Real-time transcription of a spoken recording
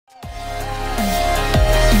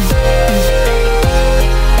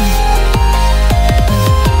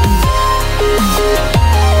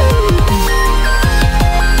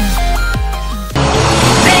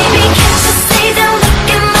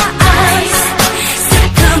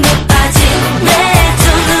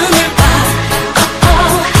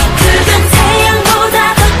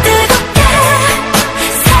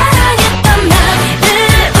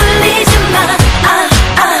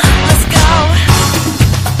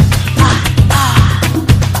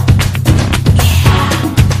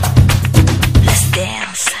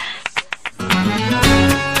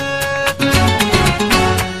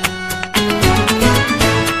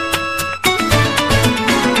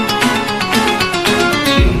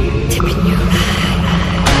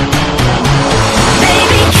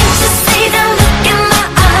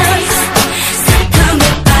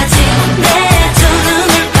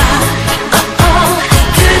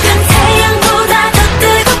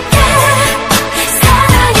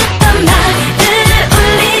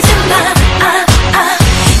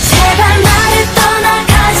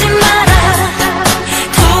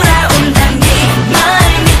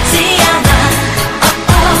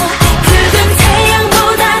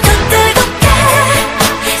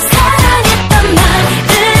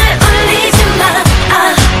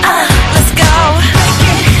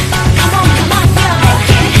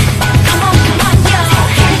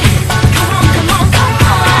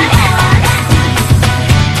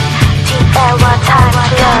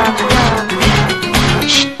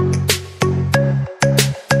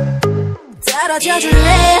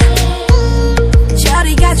꺼져줄래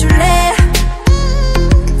저리 가줄래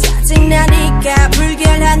짜증나니까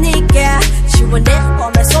불결하니까 지원해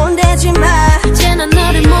보면 손대지마 이제 난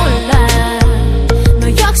너를 몰라 너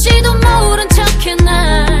역시도 모른 척해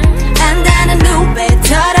날 안다는 눈빛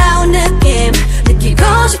더러운 느낌 느끼고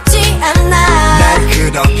싶지 않아 날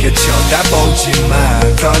그렇게 쳐다보지마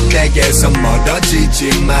더 내게서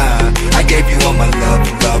멀어지지마 I gave you all my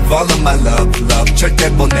love, love, all of my love, love 절대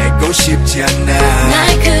보내고 싶지 않아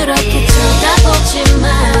날 그렇게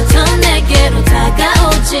쳐다보지마 더 내게로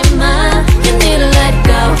다가오지마 You need to let it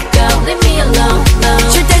go, go, leave me alone,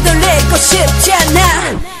 alone 절대 돌리고 싶지 않아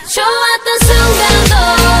좋았던 순간도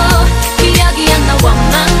기억이 안 나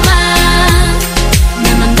원망만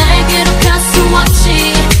나만 날 괴롭힐 수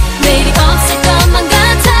없이 내일이 없을 것만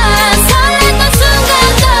같아 설렜던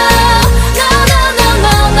순간도 No, no, no,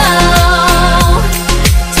 no, no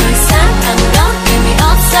더 이상 아무런 의미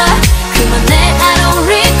없어 그만해 I don't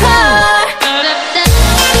recall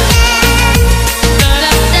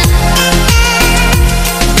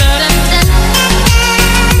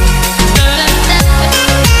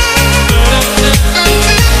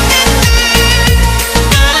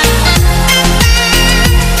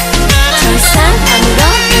더 이상 아무런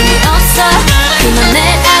의미 없어 그만해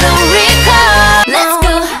I don't recall Let's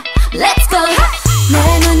go, let's go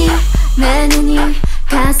내 눈이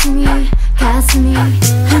가슴이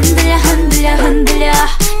흔들려 흔들려 흔들려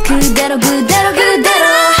그대로 그대로 그대로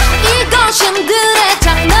이것이 그대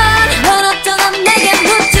장난 넌 어쩌면 내게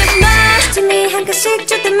묻지마 짐이 한 칸씩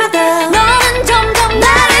줄 때마다 너는 점점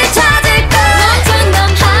나를 찾을까 넌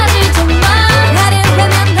장담하지 마 나를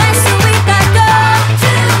외면할 수 있다고 2, 3,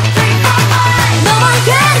 4, 5 너만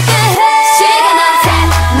괴롭게 해 시간아 10,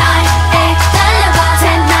 9, 8 달려봐 10,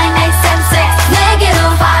 9, 8, 7, 6 내게로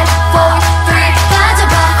 5, 4, 3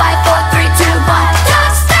 빠져봐 5, 4, 3, 2, 1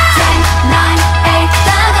 Touchdown 10, 9, 8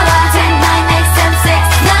 다가와 10, 9, 8, 7,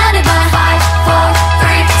 6 나를 봐 5, 4, 3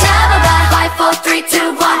 잡아봐 5, 4, 3, 2,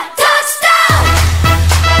 1 Touchdown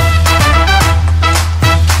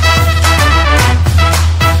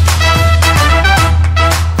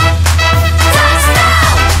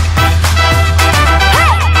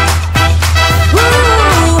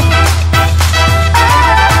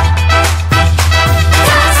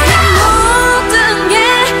모든 게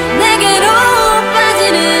내게로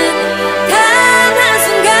빠지는 단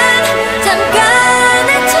한순간 잠깐의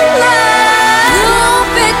찰나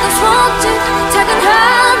눈빛과 손짓 작은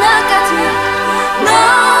하나까지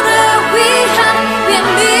너를 위한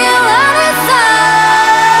밀어냈어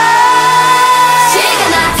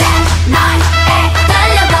시간아 10, 9, 8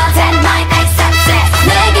 달려봐 10, 9, 8, 7, 6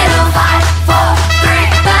 내게로 5, 4,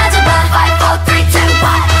 3 빠져봐 5, 4, 3, 2, 1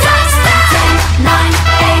 Touchdown 10, 9, 8 내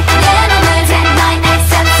맘을 10, 9, 8,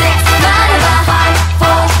 7, 6 말해봐 5,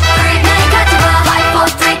 4, 3 날 가져봐 5,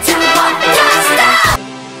 4, 3, 2, 1 Touchdown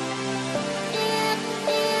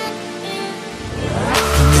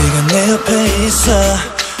네가 내 옆에 있어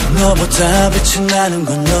너보다 빛이 나는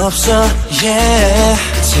건 없어 yeah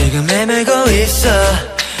지금 헤매고 있어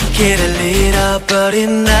길을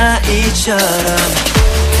잃어버린 나이처럼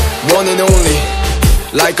One and only,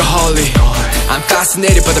 like a holy I'm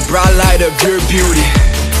fascinated by the bright light of your beauty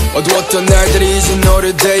어두웠던 날들이 이제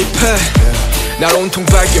너를 대입해 날 온통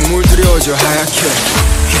밝게 물들여줘 하얗게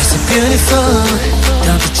You're so beautiful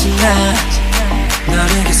더 빛이 나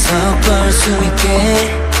너에게서 볼 수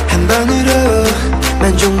있게 한 번으로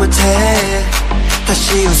만족 못해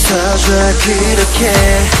다시 웃어줘 그렇게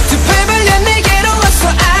두 팔 벌려 내게로 와서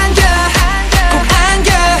안겨 꼭 안겨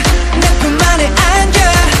내 품 안에 안겨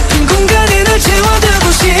빈 공간에 널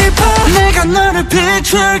채워두고 싶어 내가 너를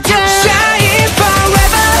비출게 Shine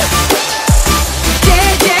forever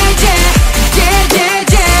Yeah yeah yeah yeah yeah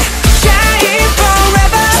yeah Shine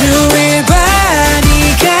forever 주위 봐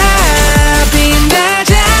네가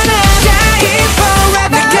빛나잖아 Shine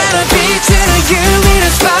forever 내가 널 비추는 you in a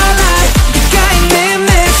spotlight 네가 있는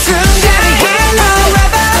내 순간이 hello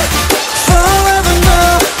forever forever no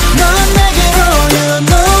넌 내게로 you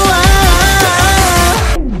know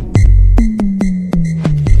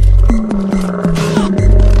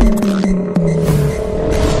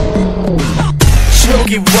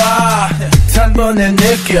저기 와 단번에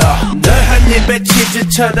느껴 널 한 입에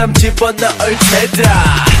치즈처럼 집어넣을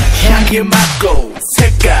테다 향기 맡고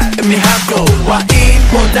색깔 의미하고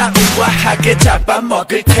와인보다 우아하게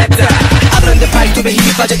잡아먹을 테다 아무런데 발톱에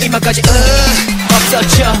힘이 빠져 이마까지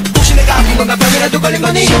없어져 혹시 내가 아픈 건가 병이라도 걸린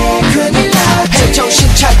거니 큰일 나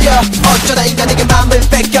정신 차려 어쩌다 인간에게 마음을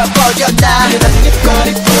뺏겨버렸나 그런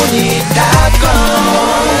입거리뿐이라고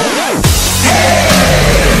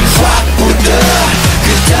확 묻어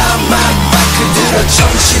그 다음 막 그대로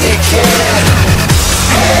정신이 개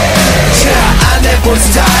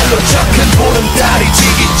하늘로 저 큰 보름달이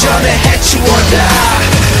지기 전에 해치워라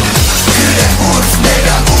그래 울프 내가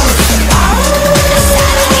울프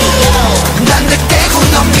난 내 깨고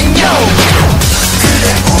넌 민요 그래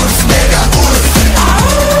울프 내가 울프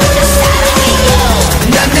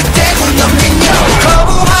난 내 깨고 넌 민요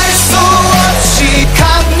거부할 수 없이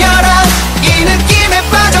강렬한 이 느낌에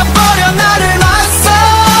빠져버려 나를 왔어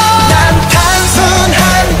난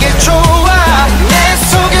단순한 게 좋아 내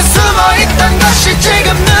속에 숨어있던 것이 지금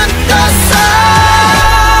눈 떴어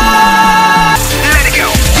Let it go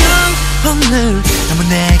오늘 너무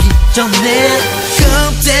내기 전에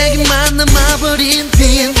껍데기만 남아버린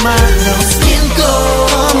빈말로 스킨고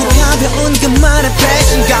가벼운 그 말에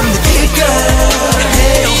배신감 느낄걸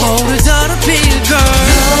호를 더럽힐 걸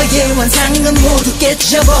너의 환상은 모두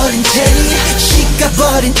깨져버린 채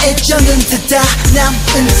식어버린 애정은 다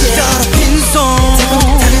남은 채 더럽힌 손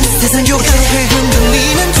다른 세상 요렇게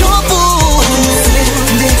흔들리는 좁은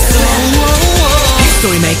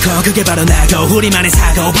스토리 메이커 그게 바로 나고 우리만의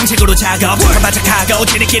사고 방식으로 작업 바짝하고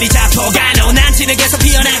지들끼리 잡혀가노 난 진흙에서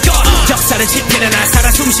피어나고 역사를 지피는 날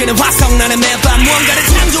살아 숨쉬는 화성 나는 매밤 무언가를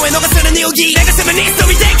창조해 너가 쓰는 일기 내가 쓰면 이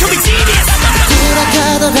스토리 데이터리 genius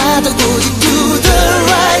돌아가더라도 굳이 do the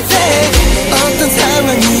right thing 어떤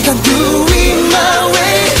상황이건 do it my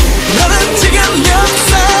way 너는 지금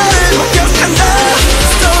역사를 목격한다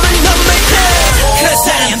Story not my day Cause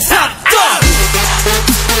I am top dog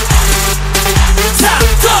Top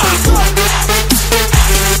dog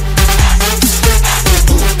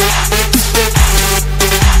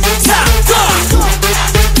Top dog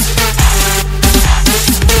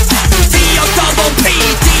D-O-double-P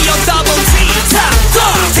D-O-double-T Top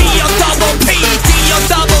dog D-O-double-P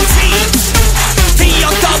D-O-double-T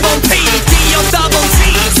D-O-double-P D-O-double-T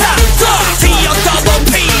Top dog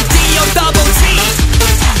D-O-double-P D-O-double-T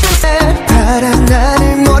파란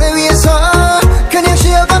나를 모래 위에서 그냥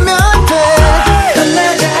쉬어가면 돼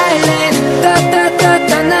떠나자 아일랜드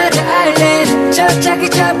떠나자 아일랜드 저짝이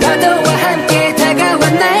저 파도와 함께 다가와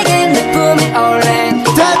나에게 내 품에 올랜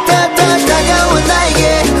다가와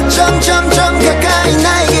나에게 점점점 가까이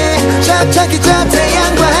나에게 저짝이 저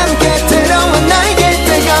태양과 함께 들어와 나에게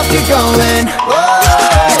뜨겁게 going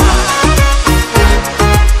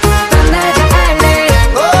떠나자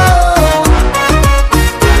아일랜드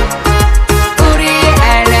우리의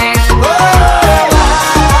아일랜드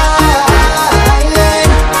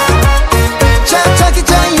저짝이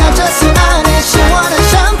저 여자 손 안에 시원한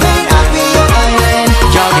샴페인 I'll be your island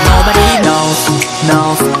여기 nobody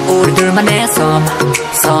knows 우리들만의 섬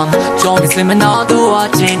좀 있으면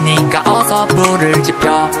어두워지니까 어서 불을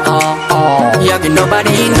지펴 여기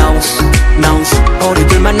nobody knows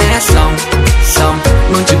우리들만의 섬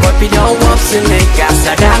눈치 볼 필요 없으니까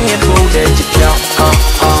사랑의 불을 지펴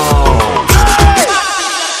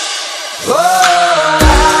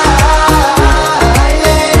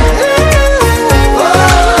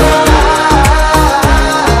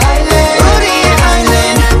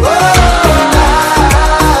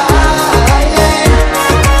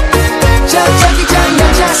저짝이 저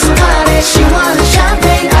여자 손 안에 시원한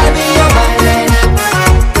샴페인 I'll be your island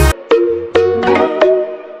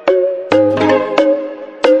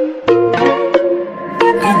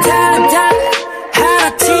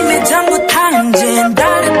하나팀에 전부 당진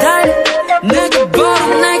달려 내게 벌어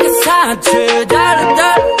내게 사죄 달려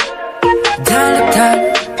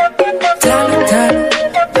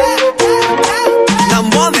난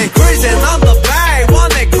원해 crazy on the bay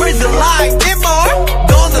원해 crazy like it more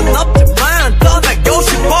너는 없지만 떠나고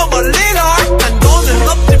싶어 멀리걸 난 너는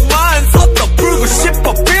없지만 서또 불고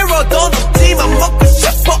싶어 빌어 넌 없지만 먹고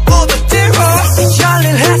싶어 all the zero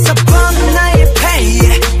열일해서 버는 나의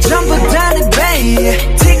pay 전부 다 내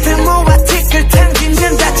pay 티끌 모아 티끌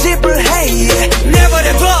당기는 다 지불해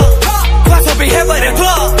내버려둬 과소비해버려둬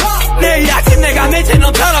내일 아침 내가 미친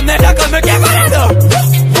놈처럼 내 잠깐을 깨버려둬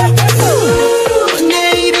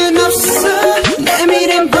내일은 없어 내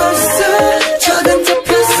미래는 벌써 저당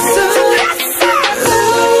잡혔어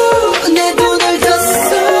내 돈을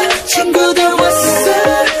뒀어 친구들 왔어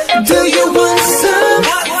Do you want some?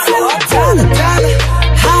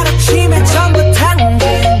 하루침에 전부 당긴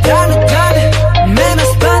매너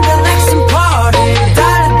스펀드 렉슨 파티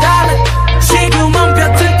지금은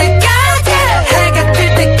벼들 때까지 해가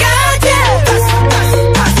뜰 때까지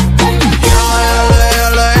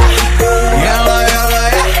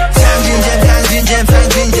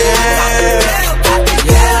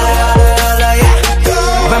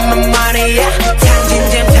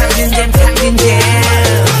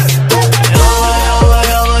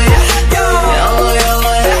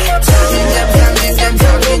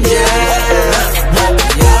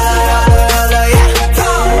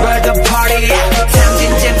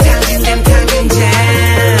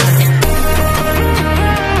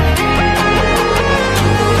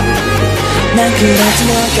그러지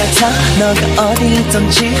것 같아 너가 어디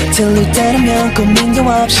있던지 들릴 때라면 고민도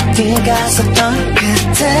없이 뛰어갔었던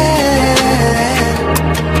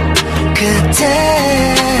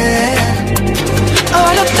그때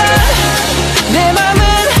어렵다 내 맘은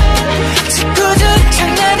짓궂은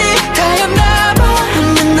장난이 다였나봐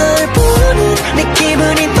웃는 널 보는 내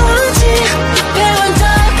기분이 뭐지 배운 적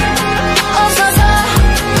없어서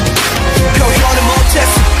표현을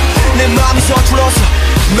못했어 내 맘이 서툴렀어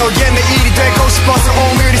너의 내일이 되고 싶어서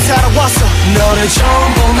오늘이 살아왔어 너를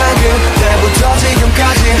처음 본 만큼 때부터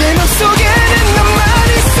지금까지 내 맘속에는 너만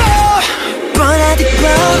있어 뻔하디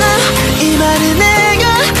뻔하 이 말은 내가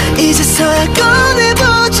이제서야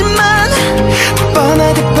꺼내보지만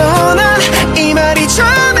뻔하디 뻔한 이 말이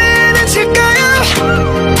전에는 질까요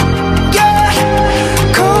yeah.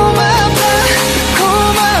 고맙다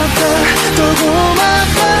고맙다 또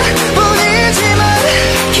고맙다 뿐이지만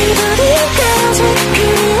기다리까지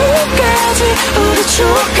그리까지 우리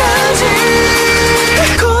추억까지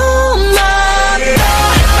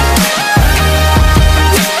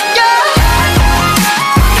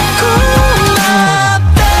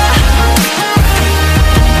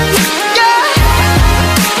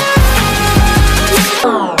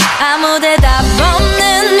아무 대답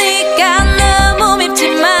없는 네가 너무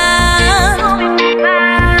밉지만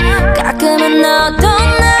가끔은 너도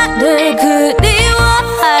나를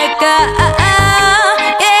그리워할까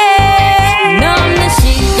yeah. 너 없는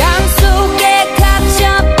시간 속에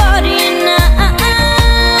갇혀버린 난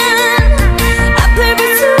앞을 볼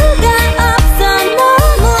수가 없어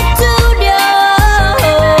너무 두려워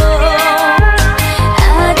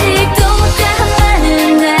아직도 못한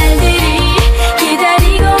많은 날들이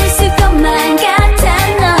기다리고 있을 것만 같아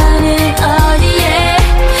너는 어디에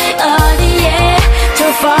so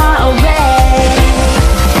far away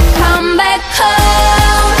Come back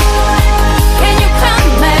home Can you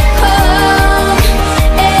come back home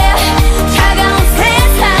yeah. 차가운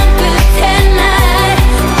세상 끝에 날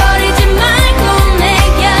버리지 말고 내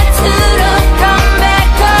곁으로 Come back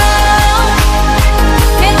home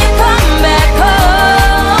Can you come back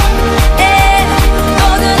home yeah.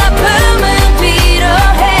 모든 아픔은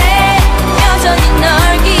필요해 여전히 널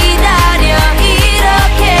기다려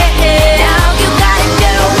이렇게 Now you gotta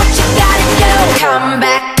do what you gotta do Come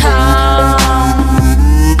back home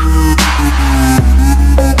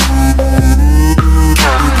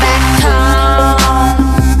Come back home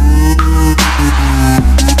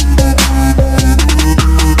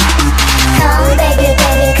Come baby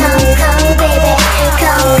baby come baby come baby baby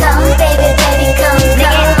come Come baby baby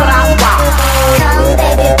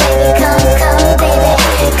come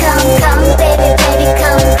baby baby baby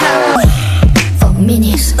come For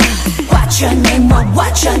minutes What's your name?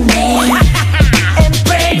 What's your name?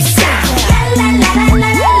 Embrace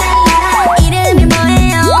이름이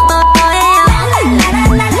뭐예요?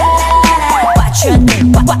 What's your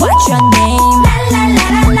name? What's your name?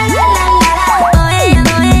 뭐예요?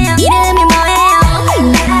 이름이 뭐예요?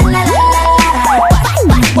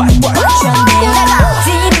 What's your name?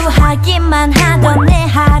 지루하기만 하던 내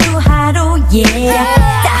하루하루 yeah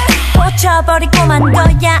딱 꽂혀버리고만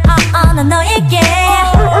거야 난 너에게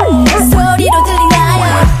소리로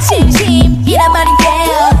들리나요 진심이란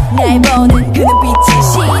말인데요 날 보는 그 눈빛이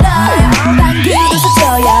싫어요 방귀도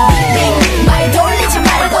스쳐요 말 돌리지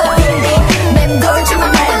말고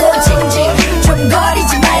맴돌지만 말고 징징 좀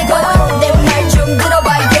거리지 말고 내 말 좀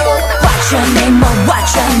들어봐요 What's your name?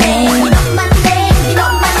 What's your name?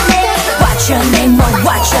 What's your name?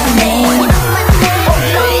 What's your name?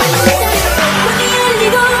 문이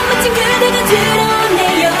열리고 멋진 그대가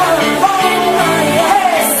들어오네요 이름이 뭐예요?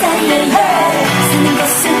 사이에요 사는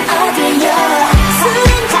곳은 어디예요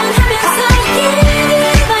술한잔하면서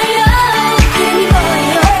얘기해봐요 이름이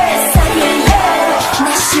뭐예요? 사이에요 나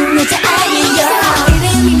쉬운 여자 아니에요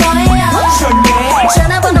이름이 뭐예요?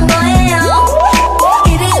 전화번호 뭐예요?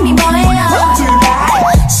 이름이 뭐예요?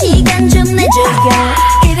 시간 좀 내줘요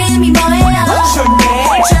이름이 뭐예요?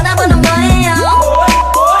 전화번호 뭐예요?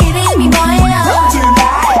 이름이 뭐예요?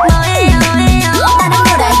 뭐예요? 나는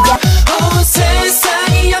뭐라요? 온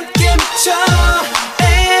세상이 함께 미쳐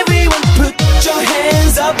Everyone put your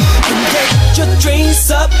hands up and get your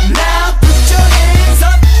drinks up Now put your hands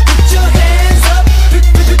up Put your hands up Put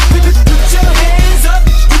your hands up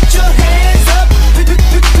Put your hands up Put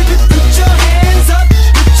your hands up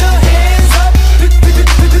Put your hands up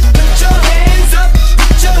Put your hands up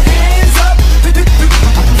Put your hands up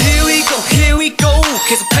Here we go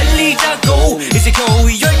계속 달리자고 이제 겨우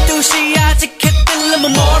 12시 아직 해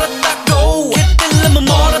뜰려면 멀었다고 해 뜰려면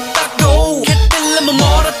멀었다고 해 뜰려면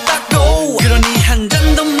멀었다고 그러니 한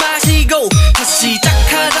잔 더 마시고 다시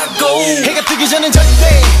시작하자고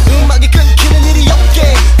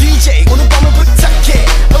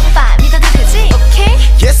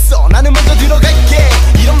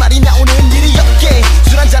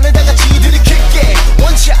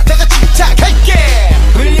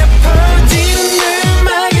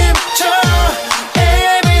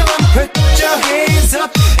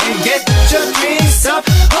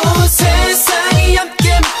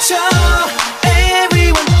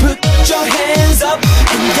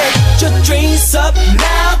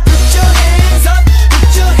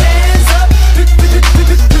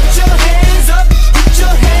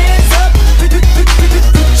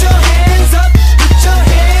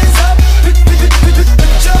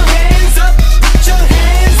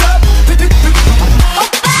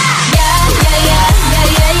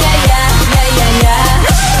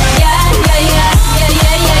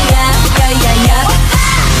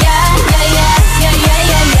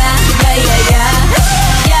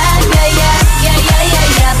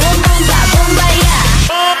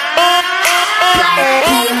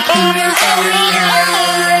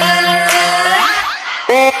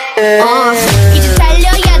이제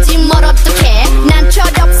달려야지 뭘 어떡해 난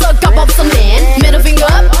철이 없어 겁 없어 man Middle finger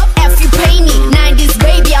up if you pay me 90s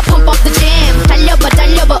baby I pump up the jam 달려봐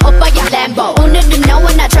달려봐 오빠야 램보 오늘은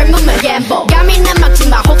너와 나 젊으면 갬보 감히 난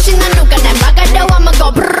막지마 혹시나 누가 날 막아도 I'ma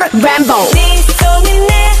go brrr Rambo 네 손이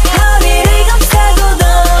내 허리를 감싸고도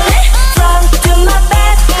Front to my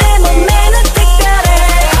back 내 몸매는 특별해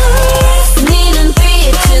네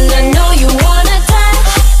눈빛은 I know you wanna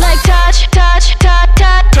touch Like touch touch touch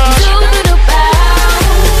touch 두루루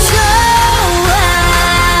좋아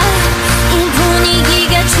이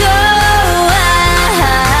분위기가 좋아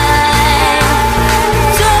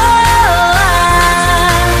좋아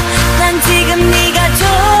난 지금 네가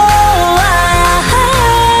좋아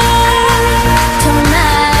정말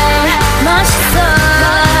멋있어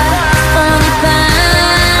오늘 밤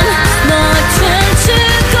너와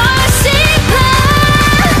춤추고 싶어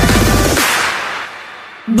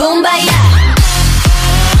붐바야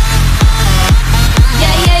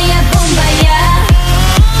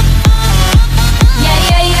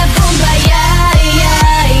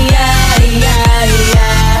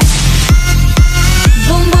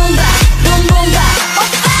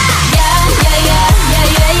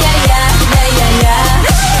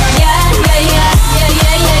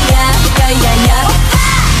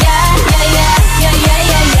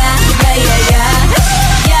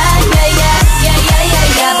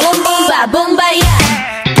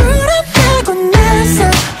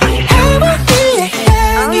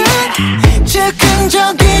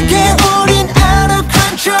즉흥적이게 우린 out of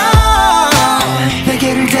control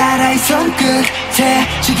날개를 달아 이 손끝에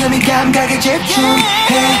지금 이 감각에 집중해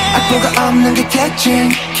악보가 없는 게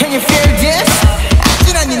특징 Can you feel this?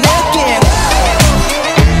 아찔한 이 느낌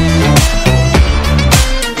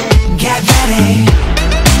Get ready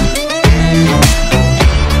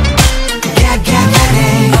Get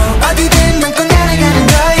ready 어디든 맘껏 날아가는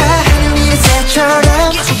거야 하늘 위의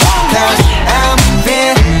새처럼 Cause I'm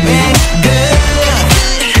feeling good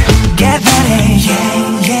Get ready Yeah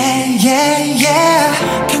yeah yeah yeah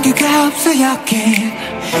경계가 없어 여긴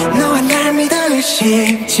너와 날 믿어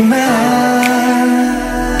의심지마 Yeah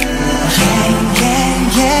yeah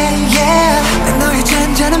yeah yeah 난 너의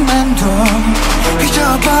잔잔한 맘도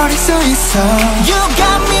잊어버릴 수 있어 You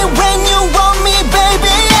got me when you want me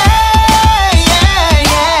baby yeah yeah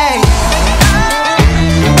yeah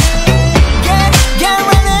Get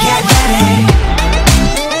ready Get ready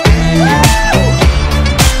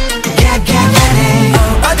Get ready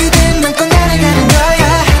어디든 맘껏 날아가는 거야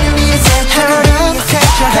하늘 위의 새처럼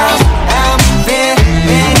I'm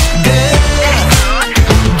feeling good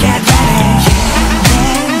Get ready Yeah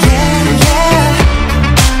yeah yeah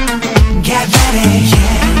Get ready Yeah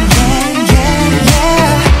yeah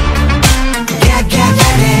yeah Get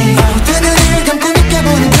ready 두 눈을 감고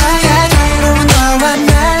느껴보는 거야 자유로운 너와 날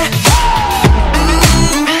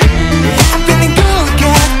I'm feeling good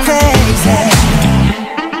get crazy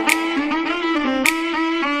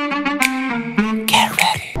Get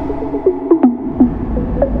ready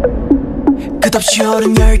끝없이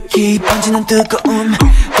오른 열기 번지는 뜨거움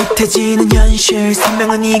못해지는 현실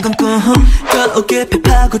선명한 이건 꿈 거울게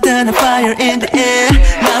파고드는 fire in the air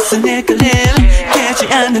낯선 헷갈림 깨지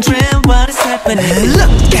않는 dream what is happening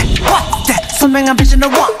Look at what that 선명한 vision I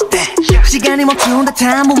want that 시간이 멈춘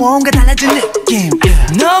듯한 무언가 달라진 느낌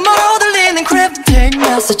너머로 들리는 cryptic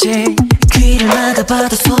message 귀를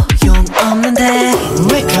막아봐도 소용없는데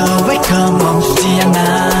Wake up 멈추지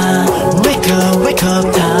않아 Wake up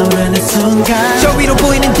타오르는 순간 저 위로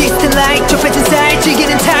보이는 distant light 좁혀진 사이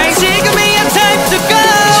즐기는 time 지금이야 time to go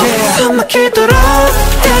yeah. 숨 막히도록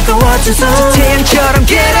다가워진 손 태양처럼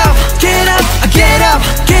get up get up get up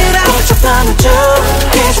get up 꽃처럼 쭉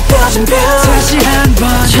계속 펴진 뷰 다시 한번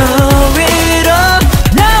저 위로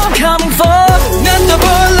Now I'm coming for 난 더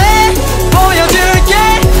볼래 보여줄게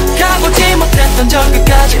가보지 못했던 저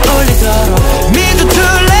끝까지 올리도록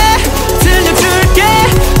믿어줄래 들려줄게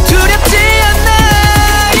두렵지 않아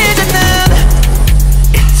이제는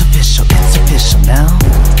It's official now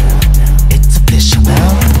It's official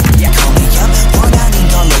now Yeah call me up 원하는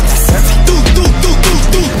걸로 다 serve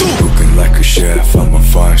뚝뚝뚝뚝뚝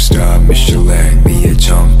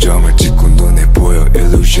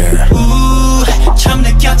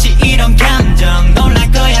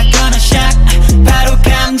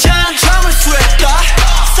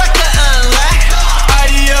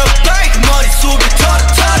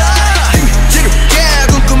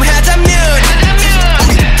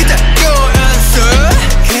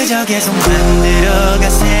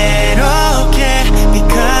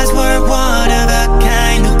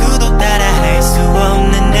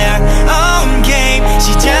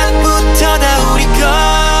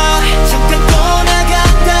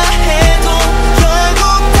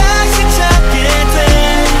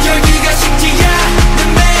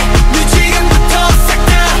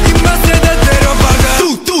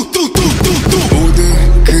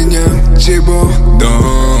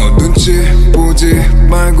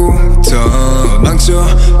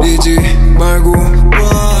던지지 말고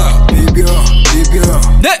와 비벼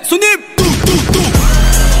네 손님 뚝뚝뚝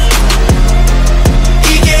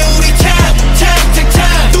이게 우리 time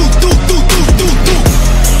뚝뚝뚝뚝뚝뚝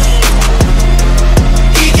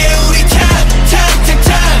이게 우리 time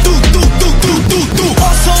뚝뚝뚝뚝뚝뚝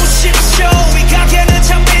어서 오십시오 이 가게는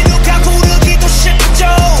참 메뉴가 고르기도 쉽죠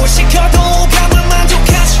시켜도 감을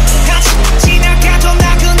만족하지 같이 지나가던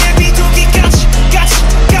나그네 비둘기까지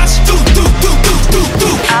같이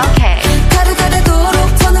뚝뚝뚝뚝뚝뚝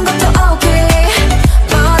가득가득도록 터는 것도 okay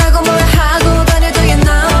뭐라고 뭐라 하고 다녀도 you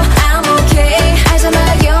know I'm okay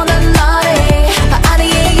알잖아요 난 너래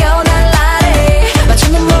아니에요 난 나래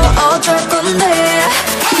맞추면 뭐 어쩔 건데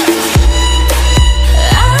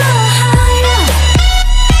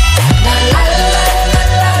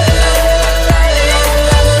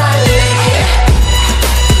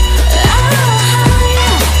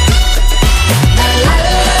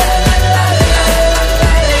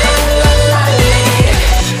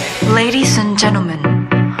Ladies and gentlemen,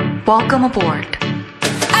 welcome aboard.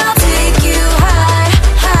 I'll take you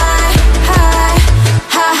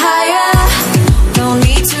higher. No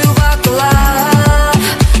need to buckle up.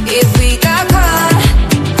 If we got caught,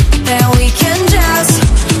 then we can just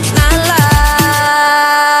not lie.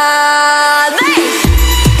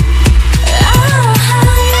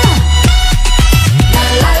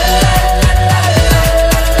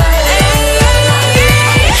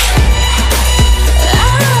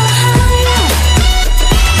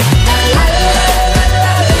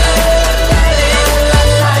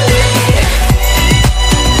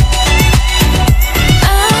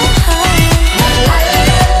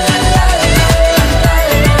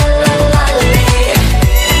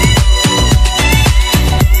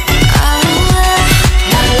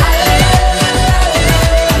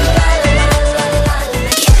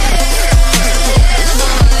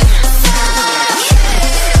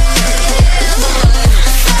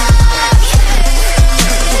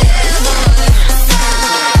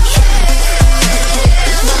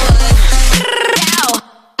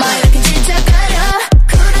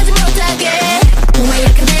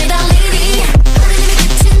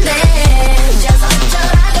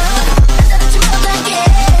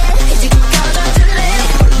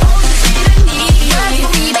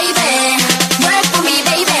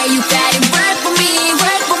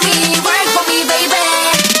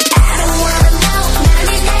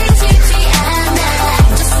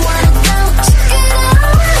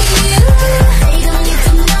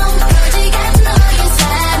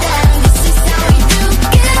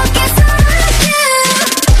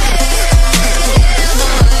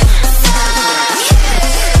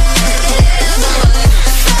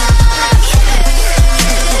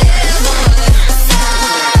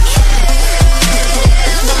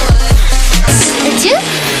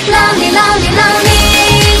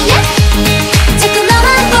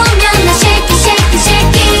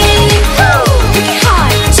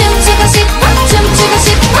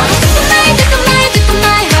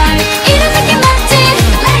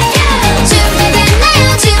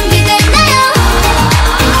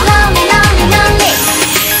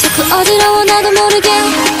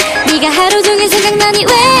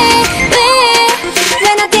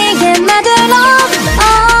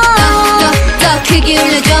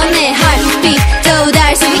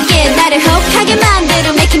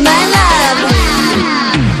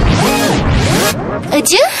 Would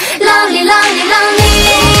you? Lonely, lonely, lonely.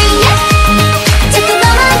 자꾸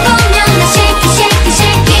너만 보면 나 shaky, shaky,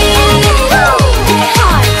 shaky.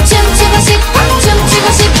 춤추고 싶어, 춤추고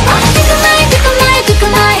싶어. Pick up my, pick up my, pick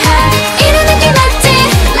up my heart. 이런 느낌 맞지?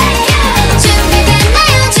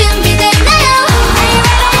 준비됐나요? 준비됐나요?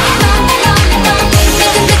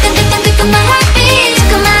 뜨끈뜨끈뜨끈 뜨끈 my heartbeat.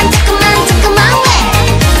 조금만, 조금만, 조금만 왜?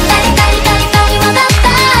 딸이 딸이 딸이 딸이 와닿다.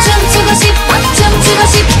 춤추고 싶어, 춤추고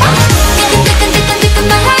싶어. 뜨끈뜨끈뜨끈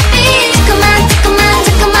my heartbeat. 조금만, 조금만,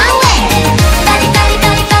 조금만 왜? 딸이 딸이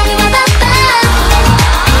딸이 딸이 와닿다.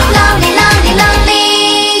 Lonely, lonely, lonely.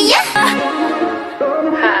 Yeah.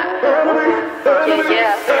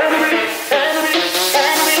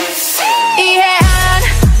 이해 안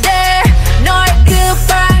돼, 너의 그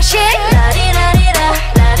방식. 라리라리라,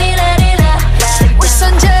 라리라리라.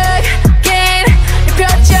 위선적인 네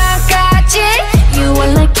표정까지. You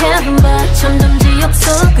are like heaven, but 점점 지옥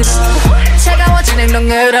속으로 차가워진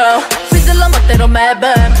행동으로 휘둘러 멋대로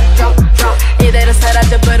매번 이대로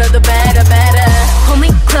사라져 버려도 better, better. Hold me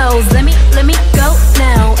close, let me go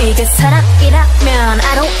now. 이게 사랑이라면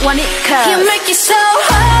I don't want it cause You make it so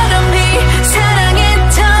hard on me.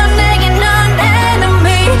 사랑했던 내게 넌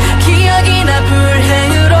enemy. 기억이나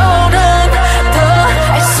불행으로는 더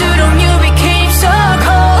알수록 you became so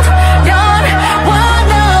cold. 넌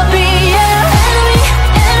wanna be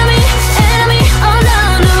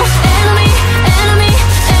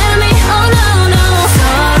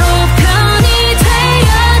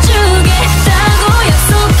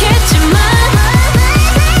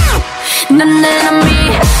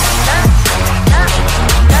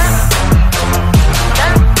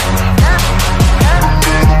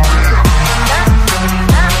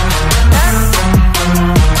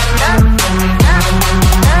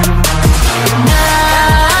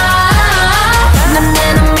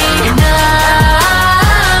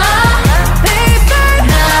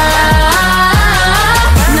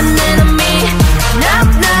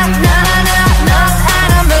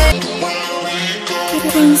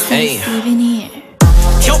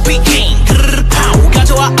big game 파우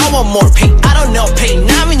가져와 I want more pain I don't know pain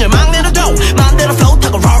남인을 막내로도 맘대로 flow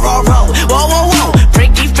타고 roll roll roll whoa whoa whoa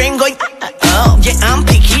break it bang going yeah I'm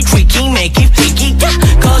picky tricky make it freaky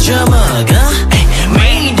거저먹어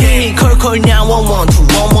Mayday call call now 112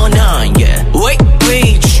 119 yeah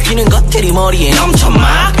wait 죽이는 것들이 머리에 넘쳐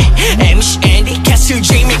막 MC Andy Castle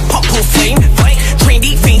J make purple flame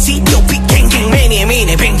trendy fancy dopey gang gang many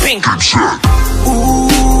many bang bang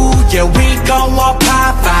ooh yeah we gon' walk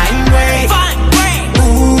by fine way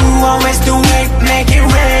ooh always do it make it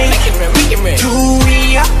rain do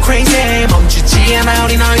we are crazy 멈추지 않아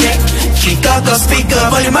우리 너의 키 꺾어 speaker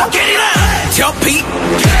볼륨 up get it up top beat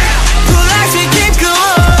pull like we keep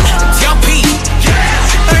going top beat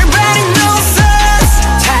everybody knows us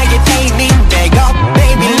target aiming back up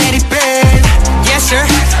baby let it burn yes sir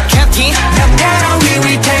captain now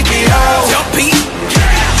we take it all top beat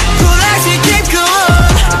pull like we keep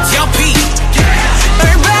going top beat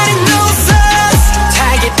everybody knows us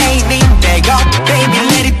target aiming back up baby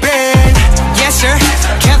let it burn yes sir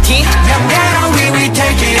captain now we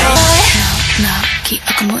take it all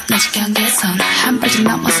기억은 무너진 경계선 한 발짝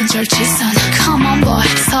넘어선 절치선 Come on boy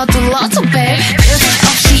서둘러줘 babe 표정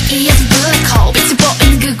없이 이어진 불꽃 빛이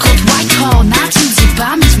보이는 그곳 white hole 낮인지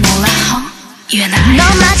밤인지 몰라 You and I 너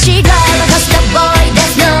마치 rollercoaster boy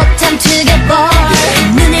There's no time to get bored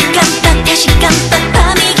눈을 깜빡 다시 깜빡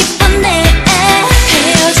밤이 깊었네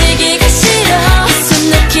헤어지기가 싫어 손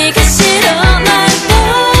놓기가 싫어 my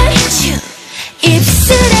boy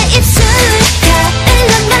입술에 입술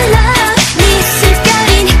가을랑 날라 네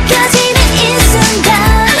숨결이 느껴지는 이 순간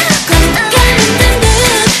깜깜한 눈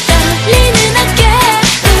떨리는 어깨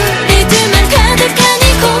우리 둘만 가득한 이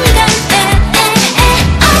공간에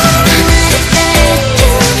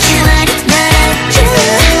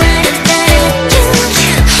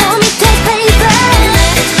Hold me tight baby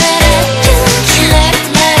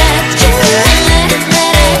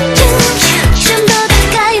좀 더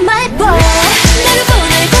가까이 my boy 나를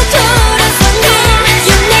보내고 돌아서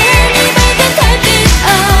You need me 밝은 달빛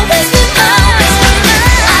Always with us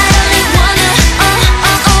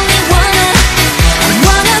I only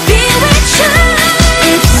wanna be with you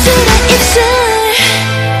입술에 입술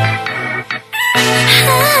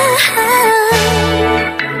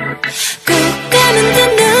꼭 감은 듯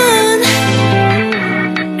눈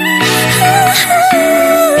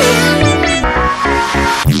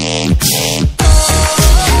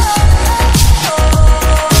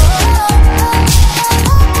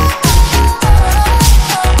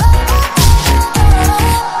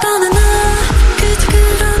떠나나 그저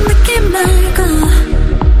그런 느낌 말고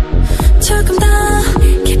조금 더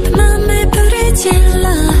깊은 맘에 불을 질러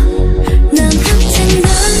넌 한참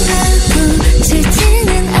너라고 지지는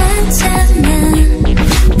않잖아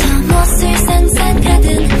더 무엇을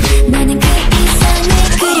상상하든 나는 그 이상을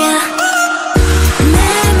그려 내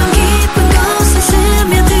맘 깊은 곳에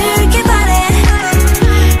스며들길 바래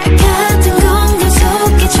같은 공간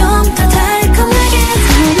속에 좀 더 달콤하게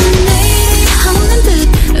다른 내일이 없는 듯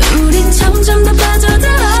우린 점점 더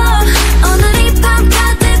빠져들어 오늘 이 밤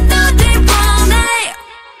가득 떠들 원해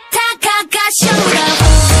다가가 show it up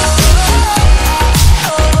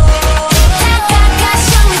다가가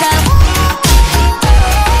show it up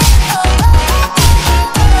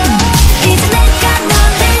이제 내가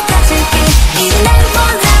너를 가질게 이제 날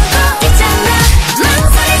원하고 있잖아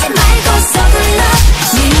망설이지 말고 서둘러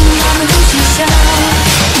네 맘을 부시셔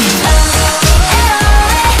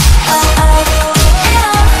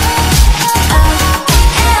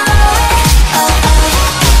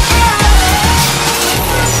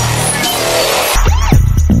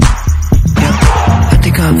I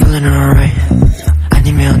think I'm feeling alright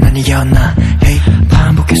아니면 아니었나 Hey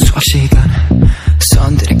반복해 수업 시간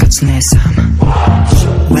선들이 같은 내 삶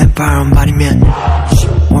왼발 오른발이면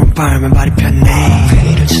오른발면 발이 편해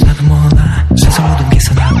왜 이런지 나도 몰라 세상 모든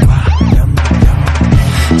계산학과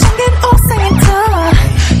잠긴 옥상에 더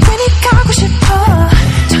괜히 가고 싶어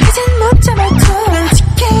정해진 목자 말고 난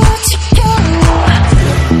지켜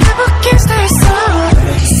회복할 수 있어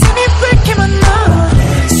숨이 붉게만 너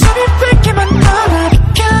숨이 붉게만 너라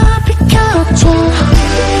비켜줘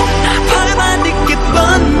바라만 늦게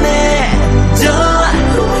뻔해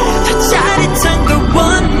더 짜릿한 걸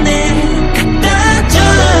원해 갖다 줘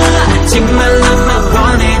하지 말란 말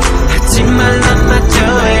원해 하지 말란 말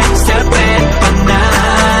좋아해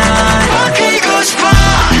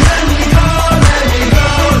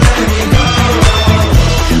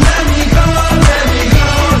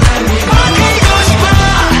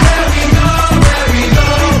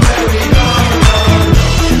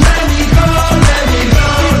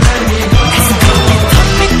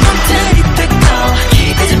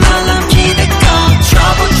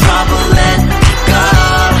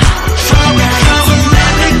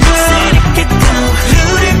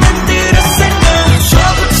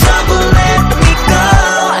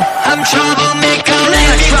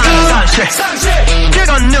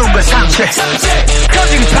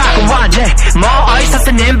터지기 바고 완전 뭐 어디서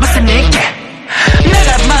쓰는 무슨 니께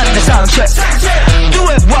내가 만든 상처 Do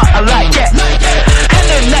it what I like it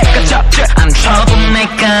하늘 내가 접죠 I'm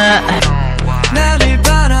troublemaker 나를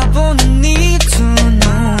바라보는 네 두 눈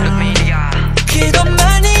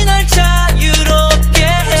그것만이 날 자유롭게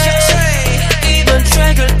해 이번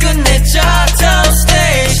트랙을 끝내자 Down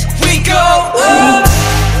stage We go up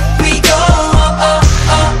We go up up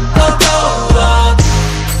up up go up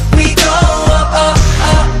We go up up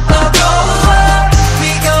up up go up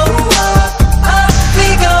We go up up We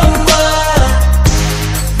go up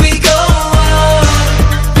We go up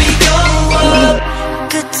We go up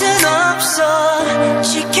끝은 없어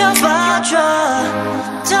지켜봐줘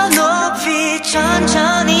더 높이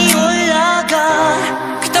천천히 올라가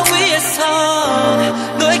그 땅 위에서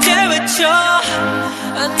너에게 외쳐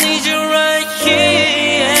I need you right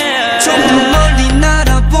here 좀 더 멀리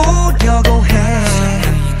날아보려고 해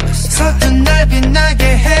서툰 날 빛나게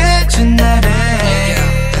해준 나를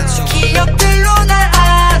기억들로 날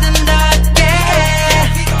아름답게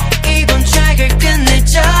해 이번 트랙을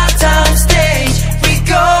끝내자 Down stage We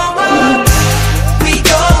go up We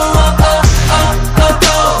go up up up up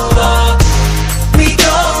go up We go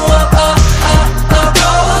up up up up go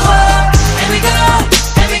up And we go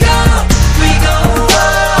and we go We go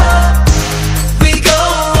up We go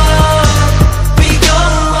up We go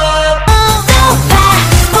up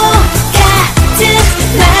바보 같은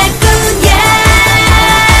말뿐이야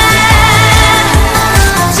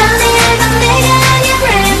전에 알던 내가 아닌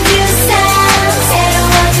brand new sound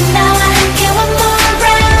새로워진 나와 함께 one more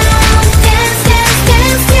round Dance dance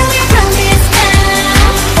dance till we run this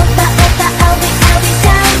town 오빠 오빠 I'll be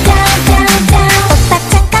down down down down 오빠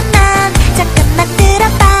잠깐만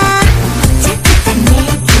들어봐 자꾸 딴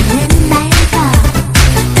얘기는 말고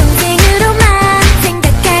동생으로만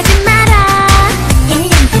생각하지 마라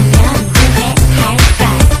 1년 뒤면 후회할걸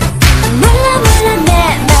몰라 내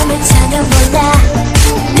맘을 전혀 몰라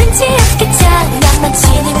눈치 없게 장난만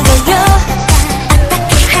치는 거요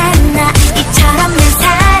어떻게 하나 이처럼 난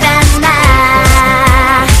살아나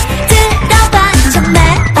들어봐 정말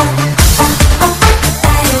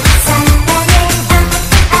나를 사랑해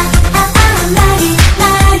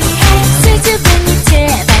말이 해 술주변이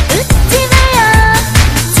제발 웃지 마요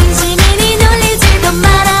진심이니 놀리지도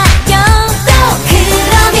말아요 또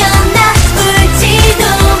그러면 나 울지도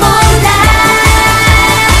몰라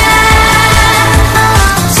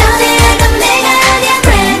전에 알던 내가 아니야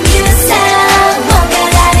brand new sound 뭔가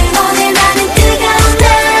다른 오늘 나는 뜨거운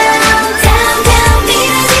now down down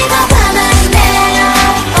미루지도 화났네요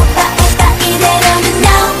오빠 이대로는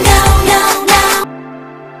no no no no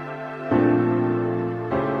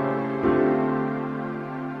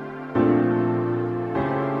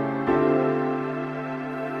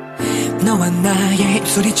너와 나의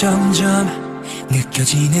입술이 점점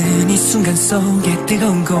느껴지는 이 순간 속에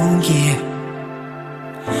뜨거운 공기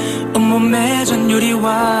온몸에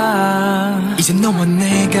전율이와 이제 너와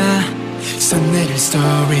내가 써내릴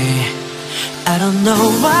story I don't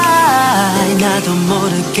know why 나도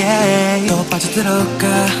모르게 또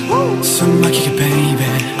빠져들어가 숨 막히게 baby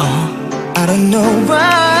I don't know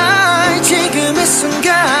why 지금 이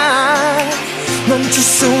순간 멈출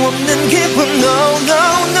수 없는 기분 No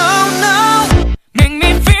no no no Make me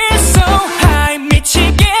feel so high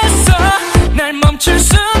미치겠어 날 멈출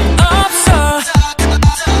순 없어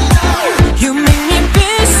You make me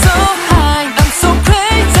feel so high I'm so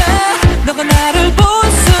crazy 너가 나를 본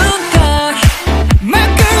순간 막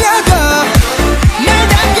끌려가 날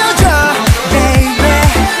당겨줘 Baby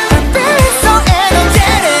I'm feeling so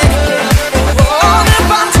energetic 오늘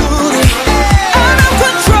밤 둘이 out of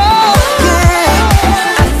control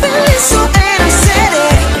Yeah I'm feeling so energetic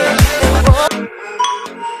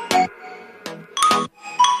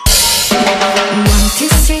 1, 2,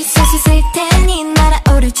 3 셋을 쓸 테니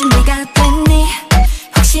날아오를 준비가 됐니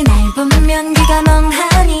혹시 날 보면 귀가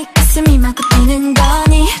멍하니 가슴이 마구 뛰는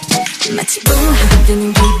거니 마치 붕 하고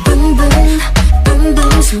뜨는 기분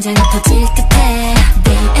붐붐 심장이 터질 듯해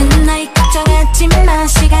Day and night 걱정하지 마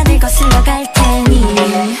시간을 거슬러 갈 테니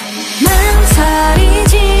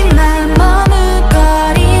망설이지 마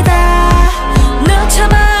머뭇거리다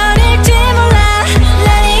놓쳐버릴지 몰라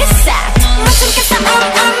Let it start 못 참겠어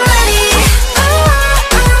I'm ready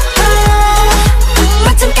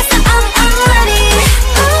못 참겠어 I'm ready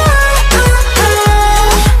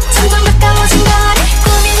점점 가까워진 거리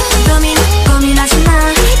고민하지 마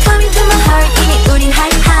Coming to my heart 이미 우린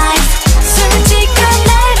high 솔직한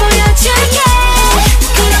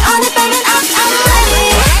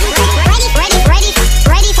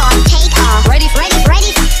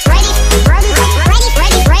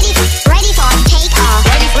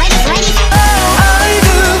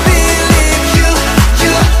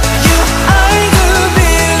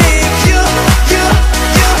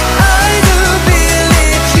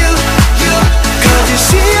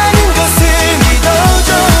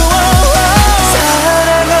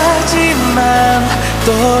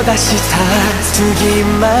또다시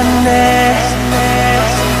다투기만 해.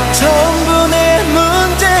 전부 내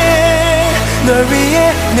문제, 널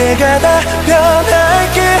위해 내가 다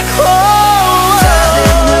변할게.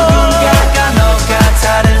 다른 누군가가 너가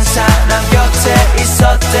다른 사람 곁에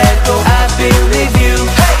있었대도 I believe you.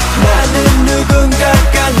 나는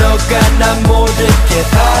누군가가 너가 난 모르게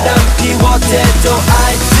바람 피워대도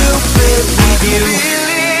I do believe you.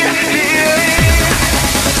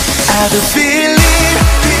 I do believe,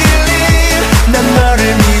 believe. 난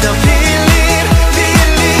너를 믿어 believe,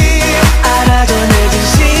 believe. 알아도 내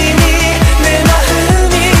진심이 내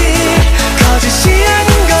마음이 거짓이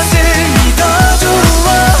아닌 것을 믿어줘.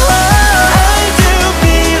 I do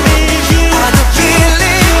believe you. I do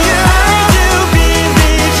believe you. I do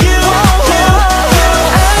believe you.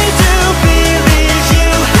 I do believe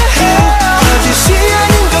you. 거짓이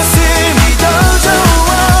아닌 것을 믿어줘.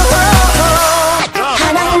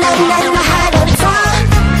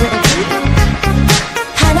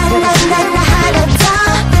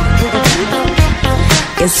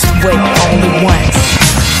 It's way only once.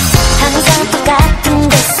 항상 똑같은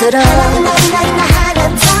곳으로 넌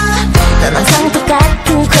항상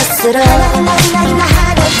똑같은 코스로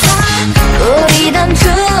우리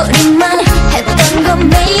단둘이만 했던 건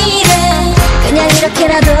매일은 그냥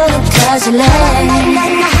이렇게라도 터질래.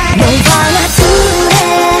 너와 나 둘의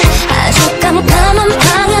아주 깜깜한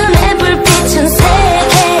방음의 불빛은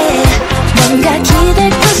세게 뭔가 기댈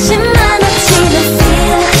곳이 많아지는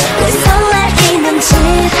feel. 우리 설레이는 집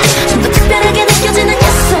좀 더 특별하게 느껴지는 그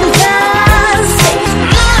순간.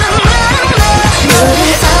 우리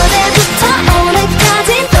어제부터 오늘까지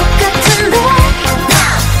똑같은데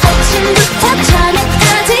아침부터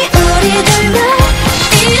저녁까지 우리들만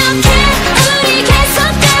이렇게 우리 계속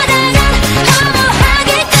가다가 허무하게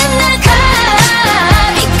끝날까.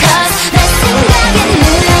 Because 내 생각에는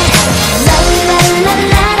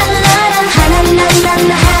랄랄랄랄랄라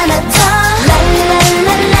하나나나나 하나 더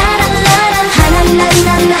랄랄랄랄랄라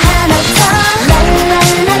하나나나나 하나 더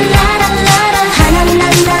랄랄랄랄랄라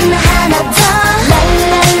하나나나나 하나 더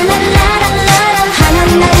랄랄랄랄랄라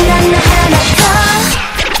하나나나나 하나 더.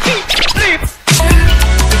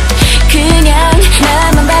 그냥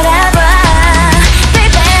나만 바라봐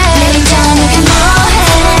baby. 내일 저녁에 뭐해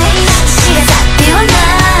시간 다 비워놔.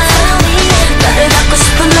 너를 갖고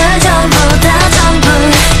싶은 말 전부 다 전부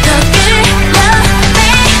더 끌려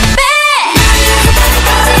baby.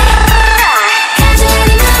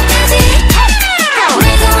 가져가는 것까지 내가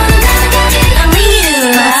원하는 것까지 only you.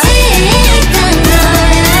 아직은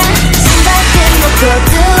너야 신발끈 묶고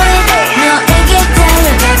너에게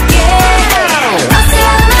달려갈게.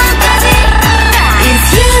 어색한 맘까지 It's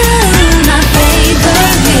you my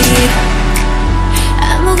favorite.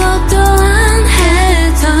 아무것도 안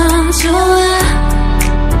해도 좋아.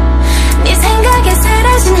 네 생각에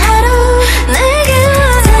사라진 하루 내게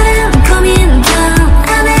다른 고민 경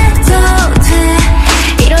안 해도 돼.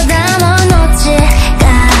 이러다 넌 어째가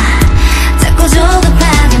자꾸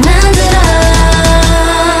조급하게 만들어.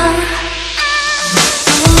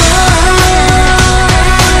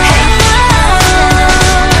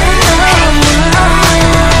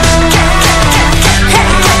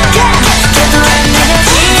 걔도 안 내가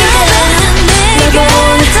지금 너가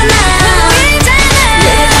원했잖아.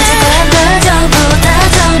 내가 가지고 한걸 전부 다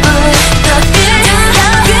전부 더 끌려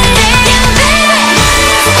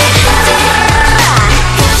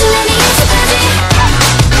가져가는 이유까지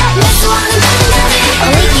내 소원은 끝나지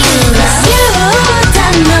only you. You 다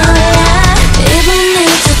너야. 1분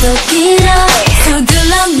 1초도 길어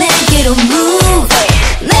서둘러 내게로 move.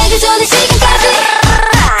 내게 전에 시간까지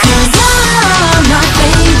Cause you're my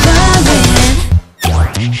favorite.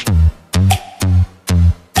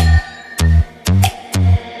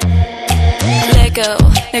 Let go,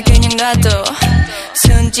 날 그냥 놔둬.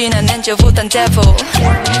 순진한 엔저보단 devil.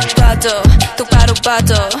 봐도 똑바로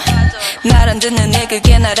봐도 말 안 듣는 애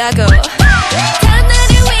그게 나라고. 다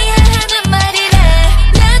나를 위해 하는 말이래.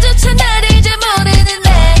 나조차 나를 잘 모르는데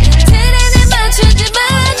틀에 날 맞추지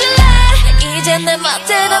마줄래. 이제 내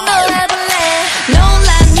멋대로 놀아볼래.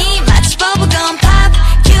 논란이 마치 버블건 팝.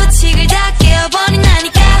 규칙을 다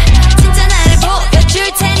깨어버린다니까. 진짜 나를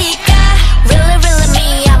보여줄 테니까. Really really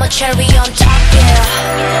me I'm a cherry on top yeah.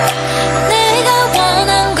 내가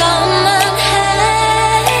원한 것만 해.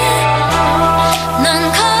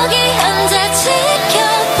 넌 거기 앉아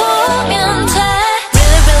지켜보면 돼.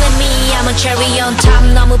 Really really me I'm a cherry on top.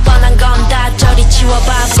 너무 뻔한 건 다 저리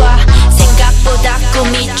치워봐봐. 생각보다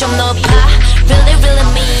꿈이 좀 높아. Really really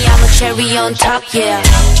me I'm a cherry on top yeah.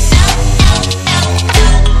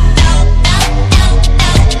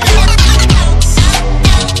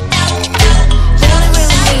 Really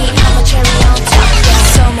really me I'm a cherry on top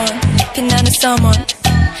yeah. someone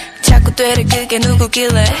자꾸 되려 그게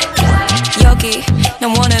누구길래 여기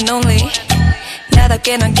넌 one and only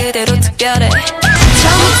나답게 난 그대로 특별해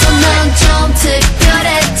처음부터 넌 좀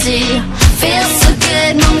특별했지 Feel so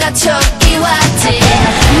good 뭔가 촉이 왔지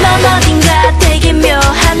넌 어딘가 되게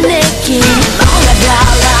묘한 느낌 뭔가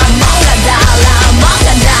달라 뭔가 달라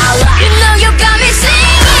뭔가 달라 You know you got me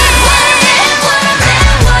singing What a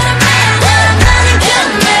man what a man what a man a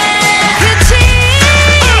good man 그치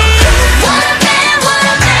What a man what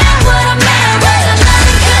a man what a man what a man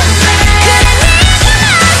a good man 그래 네가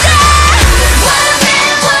맞아 What a man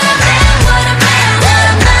what a man what a man what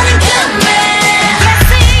a man a good man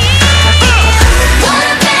What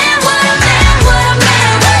a man what a man what a man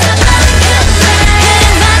what a man a good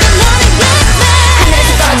man 나는 너의 good man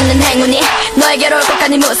하늘에서 떨어지는 행운이 너에게로 올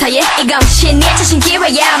것같니 무사히 이건 신의 자신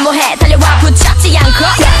기회야 뭐해 달려와 붙잡지 않고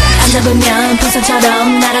안 잡으면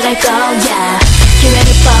풍선처럼 날아갈 거야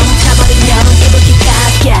기회를 뻥차버리면 이불킥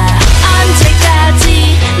깎여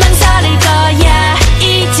언제까지 망설일 거야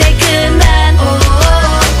이제 그만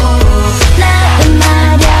나는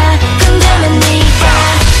말야 궁금해 네가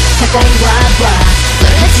가까이 와봐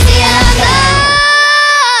놀라지지 않아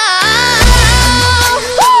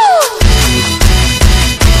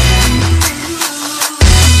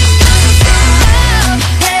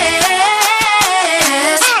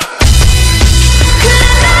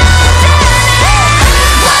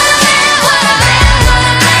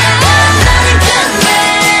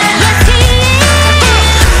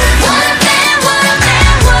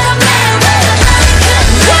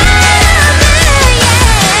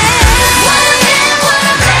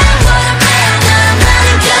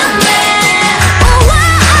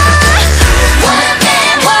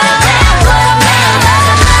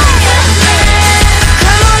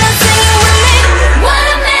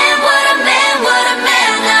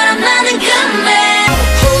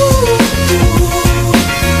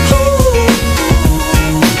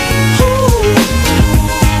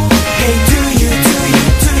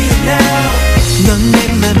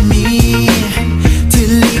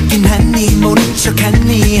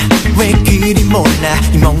왜 그리 몰라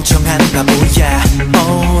이 멍청한 바보야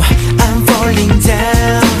Oh I'm falling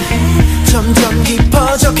down 점점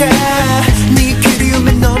깊어져가 네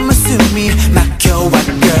그리움에 너무 숨이 막혀와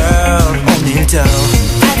girl 오늘도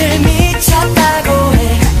다들 미쳤다고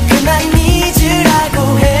해 그만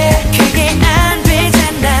잊으라고 해 그게 안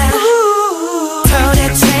되잖아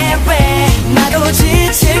도대체 왜 나도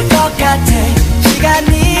지칠 것 같아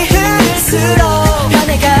시간이 흐를수록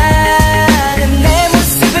변해가는 내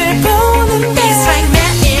모습을 보는데 It's like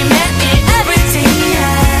매일 everyday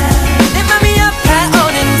내 맘이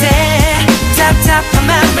아파오는데 답답한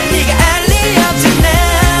맘을 네가 알 리 없잖아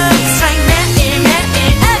It's like 매일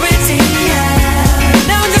everyday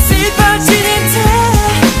나 혼자 슬퍼지는데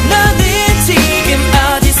너는 지금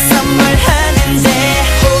어디서 뭘 하는데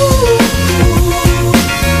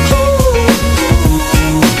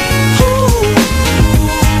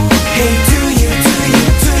Hey do you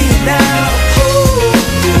now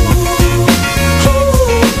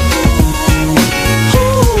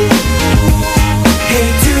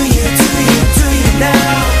Hey do you now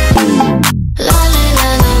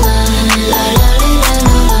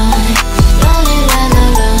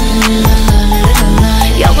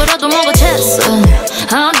역으로도 뭐가 됐어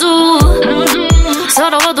I do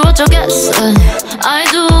서러워도 어쩌겠어 I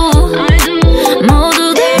do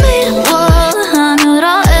모두들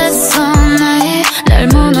미워하느라 애써 날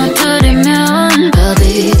무너뜨리면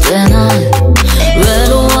밥이 되나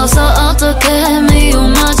외로워서 어떻게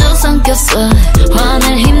미움마저 삼켰어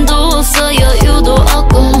화낼 힘도 없어 여유도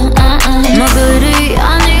없고 뭐 그리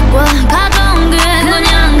아니까 가던 게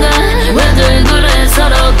그냥가 왜들 그래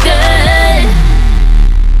서럽게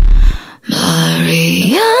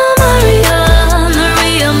Maria Maria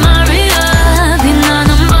Maria Maria 빛나는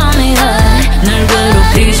밤이야 날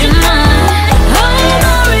괴롭히지 마 Oh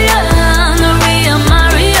Maria Maria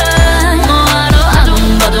Maria 뭐하러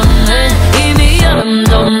아둥바둥해 이미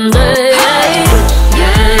아름다운데 Hey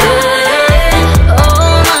yeah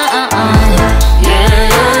Oh my yeah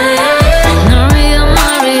Maria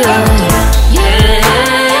Maria yeah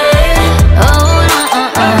Oh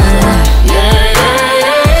yeah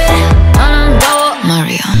아름다워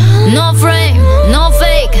Maria No frame no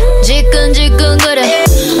fake 지끈지끈거려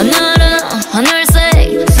하늘은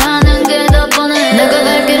하늘색 사는 게 더 뻔해 내가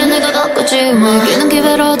갈 길은 내가 바꾸지 외기는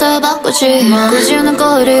기회로 다 바꾸지 굳이 는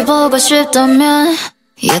거리 보고 싶다면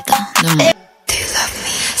이겼다 너무 Do you love me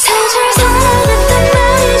사실 사랑했단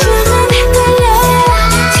말이 주는 헷갈려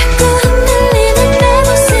자꾸 흔들리는 내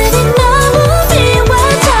모습이 너무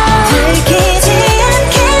미워져 들키지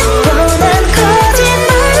않게 뻔한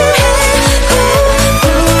거짓말을 해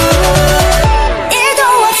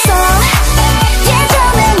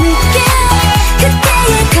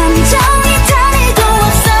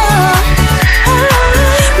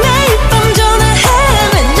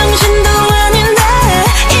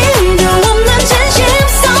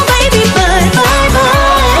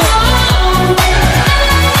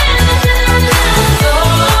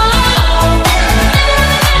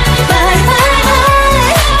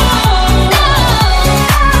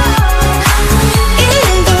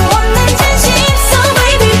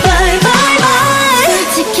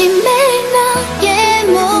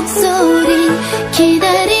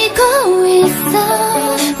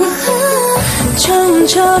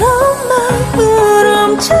처음처럼만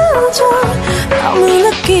부름쳐줘 너무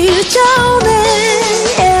늦기 전에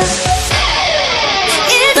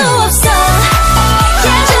일도 없어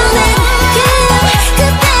예전에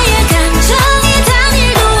그때의 감정이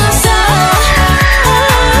단일도 없어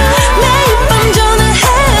매일 밤 전화해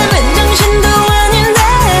맨정신도 아닌데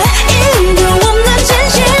일도 없는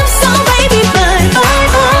진심 So baby bye bye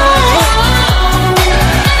bye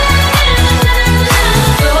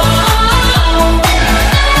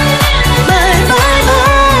bye bye bye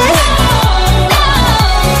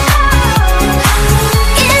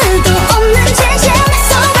일도 없는 진심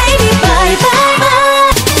So baby bye bye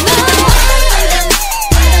bye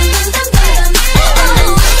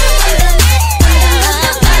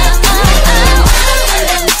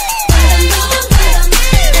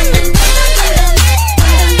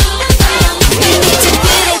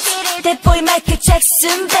That boy 마이클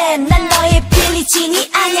잭슨 밴 난 너의 빌리진이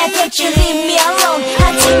아냐 될 줄 leave me alone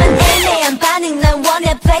하지만 애매한 반응 난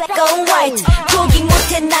원해 black or white 포기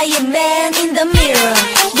못해 나의 man in the mirror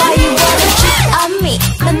Why you wanna cheat on me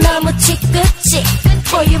난 너무 지긋지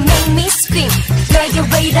Boy you make me scream 너에게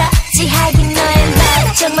왜 이러지 하긴 너의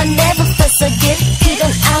나 정말 never felt so good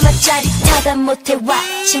그건 아마 짜릿하다 못해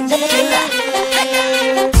watching the killer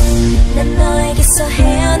난 너에게서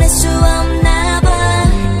헤어날 수 없나 봐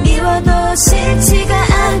미워도 싫지가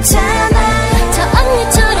않잖아 저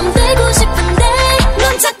언니처럼 되고 싶은데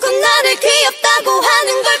넌 자꾸 나를 귀엽다고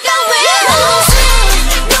하는 걸까 왜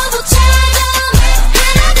너도 찾아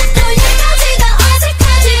하나도 또 얘까지 다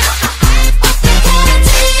어색하지 어떻게 하지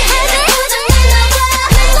해내 고장났나봐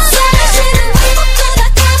사라지는 방법도 다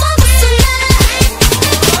까먹었어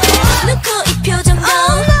나 눈코 이 표정도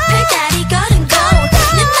별다리 걸음도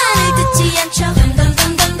내 말을 듣지 않죠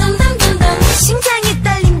심장의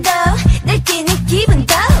떨림도 날뛰는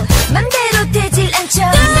기분도 맘대로 되질 않죠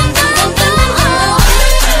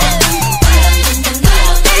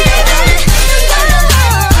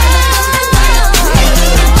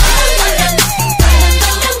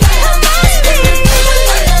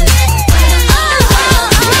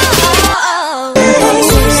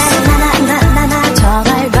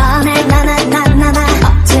정말 변해 나나나나나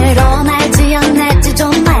억지로 날 지어내지 좀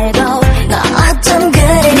말고 너 좀 그래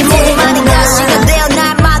네 몸만이 가시가 되어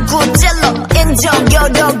날 마구 찔러 인정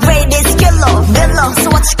you're the greatest killer villain So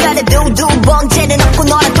what you gotta do 두 번째는 없고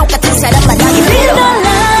너랑 똑같은 사람만 하기 빌더라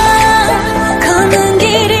걷는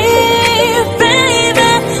길이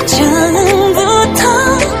baby 처음부터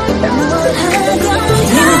뭘 하건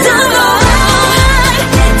믿어봐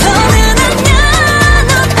더는 아냐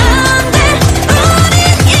넌 안돼 우린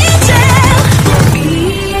이제 me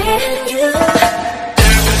and you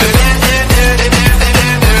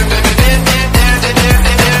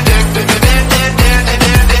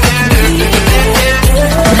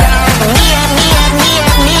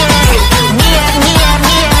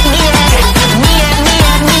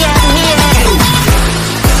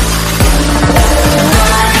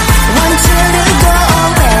Want you to go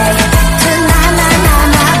away tonight, na na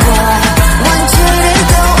na boy. Want you to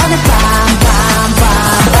go on a bam bam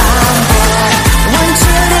bam bam boy. Want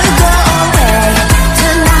you to go away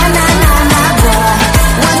tonight, na na na boy.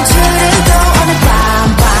 Want you to go on a bam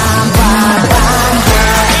bam bam bam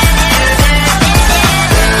boy.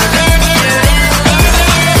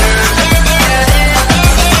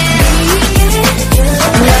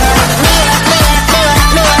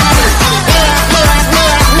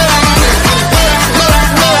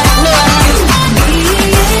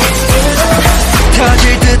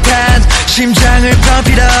 터질 듯한 심장을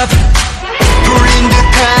pump it up 불린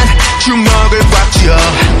듯한 주먹을 꽉 쥐어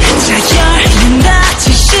자 열린다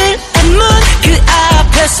진실의 문 그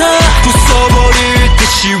앞에서 부숴버릴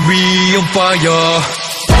듯이 we on fire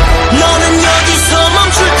너는 여기서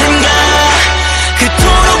멈출 텐가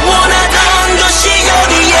그토록 원하던 것이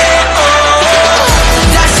어디에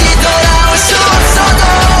다시 돌아올 수 없어도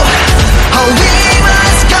Oh we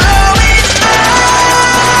must go it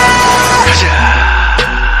on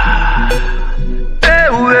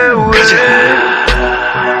가자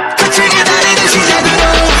거칠게 달리는 시작으로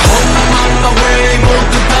On my way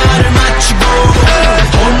모두 발을 맞추고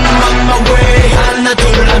On my way 하나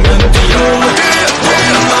둘 하면 뛰어 On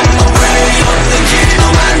my way 없는 길도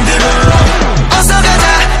만들어 어서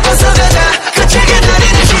가자 거칠게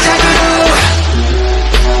달리는 시작으로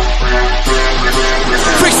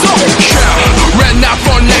Ran out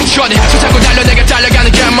for next shorty 수상고 달려 내가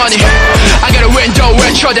달려가는 get money I got a window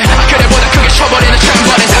외쳐대 그래보다 크게 쳐버리는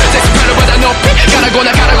창번에 섹스 pedal보다 높이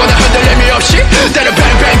가라고나 흔들림이 없이 때려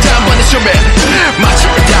bang bang 다음번에 숨에 마치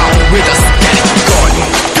down with us get it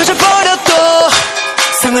going 터져버려도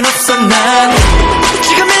상관없어 난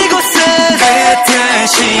지금 이곳은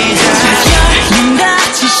시작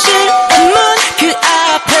눈같이 실문 그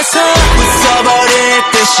앞에서 웃어버릴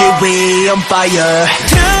듯이 We on fire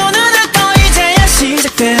두 눈을 떠 이제야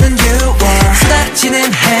시작되는 6월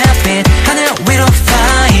쏟아지는 햇빛 하늘 위로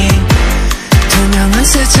flying 투명한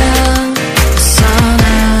세상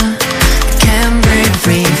서나 Can't breathe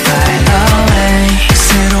free fly away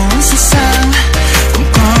새로운 세상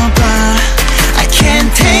꿈꿔봐 I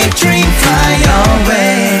can't take dream fly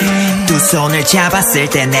away 두 손을 잡았을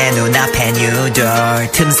때 내 눈앞에 new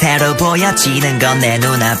door 틈새로 보여지는 건 내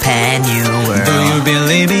눈앞에 new world Do you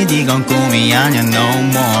believe it 이건 꿈이 아니야 no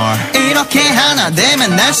more 이렇게 하나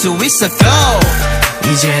되면 날 수 있어 go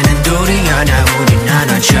이제는 둘이 아냐 우린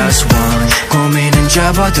하나 just one 고민은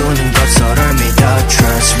접어두는 것 서로를 믿어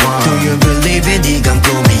trust one Do you believe it 이건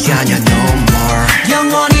꿈이 아니야 no more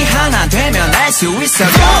영원히 하나 되면 알 수 있어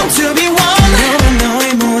Born to be one 그녀는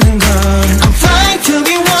너의 모든 건 I'm flying to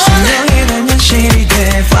be one 신명이란 현실이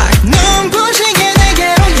돼 Fly 눈부시게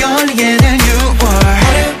내게로 열리게 된 6월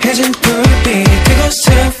화려해진 불빛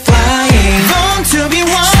그곳을 flying Born to be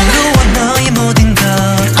one 새로운 너의 모든 것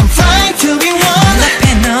I'm flying to be one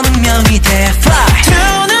앞에 넌 운명이 돼 Fly 두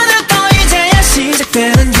눈을 떠 이제야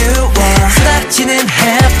시작되는 6월 쏟아지는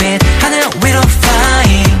햇빛 하늘 위로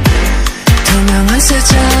flying 투명한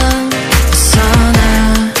세상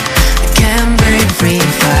서나 Can't breathe free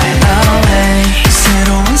fly away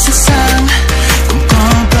새로운 세상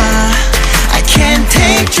꿈꿔봐 I can't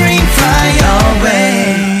take dream fly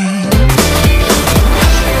away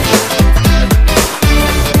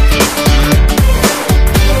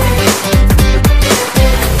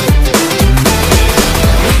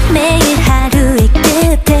매일 하루의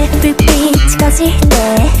끝에 불빛이 꺼질 때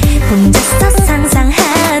혼자서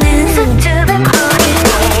상상하는 수줍은 우리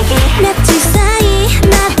얘기 몇 주 사이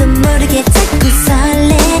나도 모르게 자꾸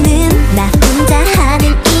설레는 나 혼자 하는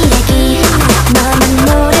이야기 너만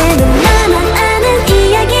모르는 나만 아는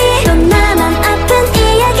이야기 또 나만 아픈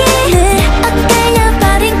이야기를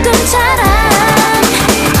엇갈려버린 꿈처럼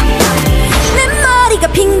내 머리가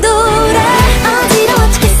빙 돌아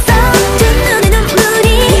어지러워 죽겠어 두 눈에 눈물이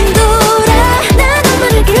빙 돌아 나도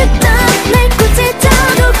모르게 흩어 날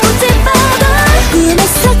꽂을쳐도 꽂을봐도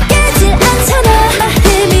꿈에서 깨질 않잖아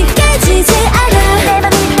힘이 깨지지 않아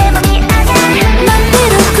내 맘이 아냐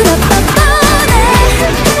맘대로 굴어버버려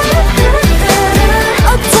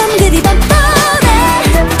어쩜 그리 뻔뻔해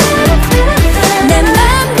내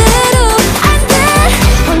맘대로 안돼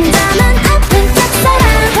혼자만 아픈 짝사랑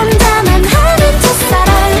혼자만 하는 첫사랑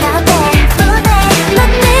나 때문에 넌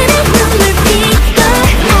내내 눈물 핑돌아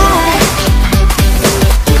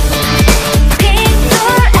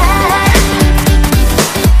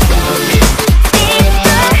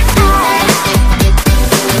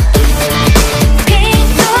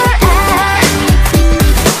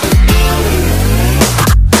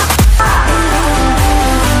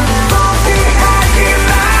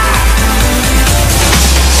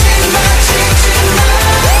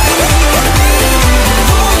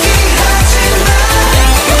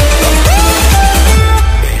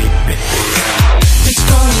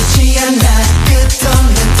보이지 않아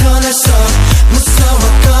끝없는 터널 속 무서워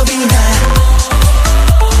겁이 나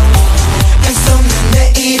알 수 없는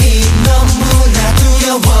내일이 너무나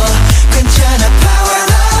두려워 괜찮아 power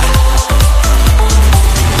up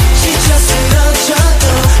지쳐 쓰러져도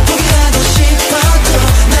포기하고 싶어도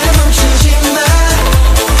날 멈추지 마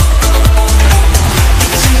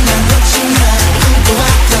잊지만 놓지마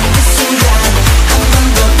꿈꿔왔던 그 순간 한 번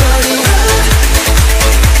더 버리고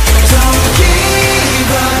Don't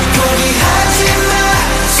give up 포기하지마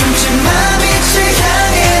숨지마 빛을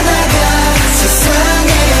향해 나가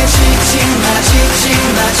세상에 지지마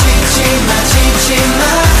지지마 지지마 지지마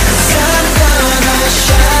Cause I'm gonna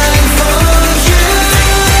shine for you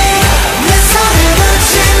내 손을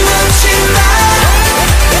놓지마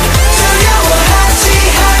두려워하지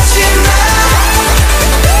하지마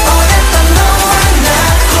오늘 밤 너와 나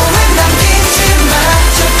꿈을 남기지마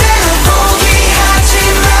절대로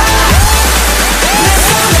포기하지마 내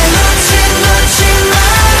손을 놓지마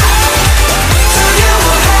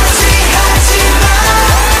두려워하지 하지마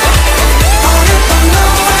오늘 밤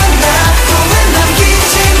너와 나 꿈을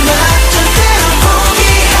남기지마 절대로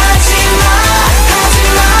포기하지마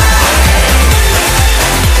하지마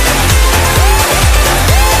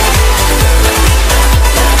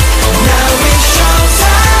Now it's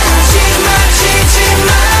showtime 하지마 지지마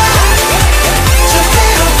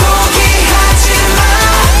절대로 포기하지마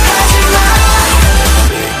하지마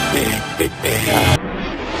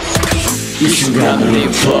이 순간을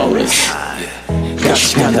live flawless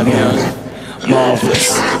같이 간다면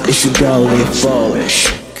marvelous 이 순간을 live flawless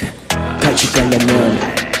같이 간다면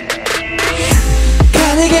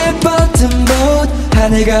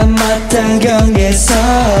하늘과 맞닿은 경계선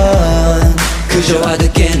그저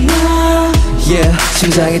아득해 너 yeah,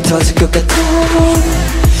 심장이 터질 것 같아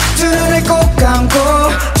두 눈을 꼭 감고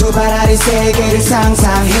두 발 아래 세계를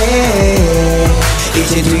상상해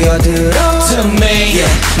이제 뛰어들어 to me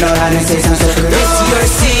yeah. 너라는 세상 속으로 It's your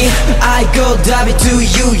sea I go diving to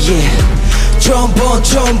you yeah 처음 본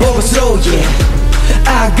slow yeah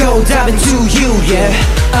I go diving to you yeah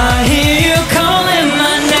I hear you calling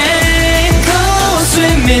my name Go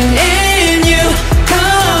swimming in you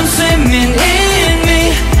Come swimming in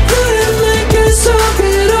me Put it like a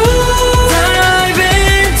soapilo Dive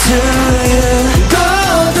into you Go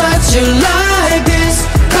touch you like this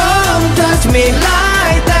Come touch me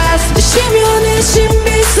like that 내 심연의 신비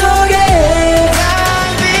속에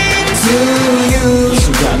Dive into you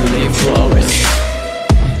순간은 이 flawless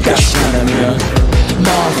다시 하나면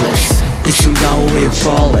marvelous 이 순간 we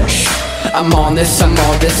flawless I'm on this, I'm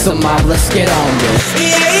on this, I'm on, let's get on this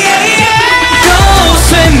yeah, yeah, yeah. Go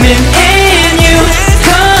swimming in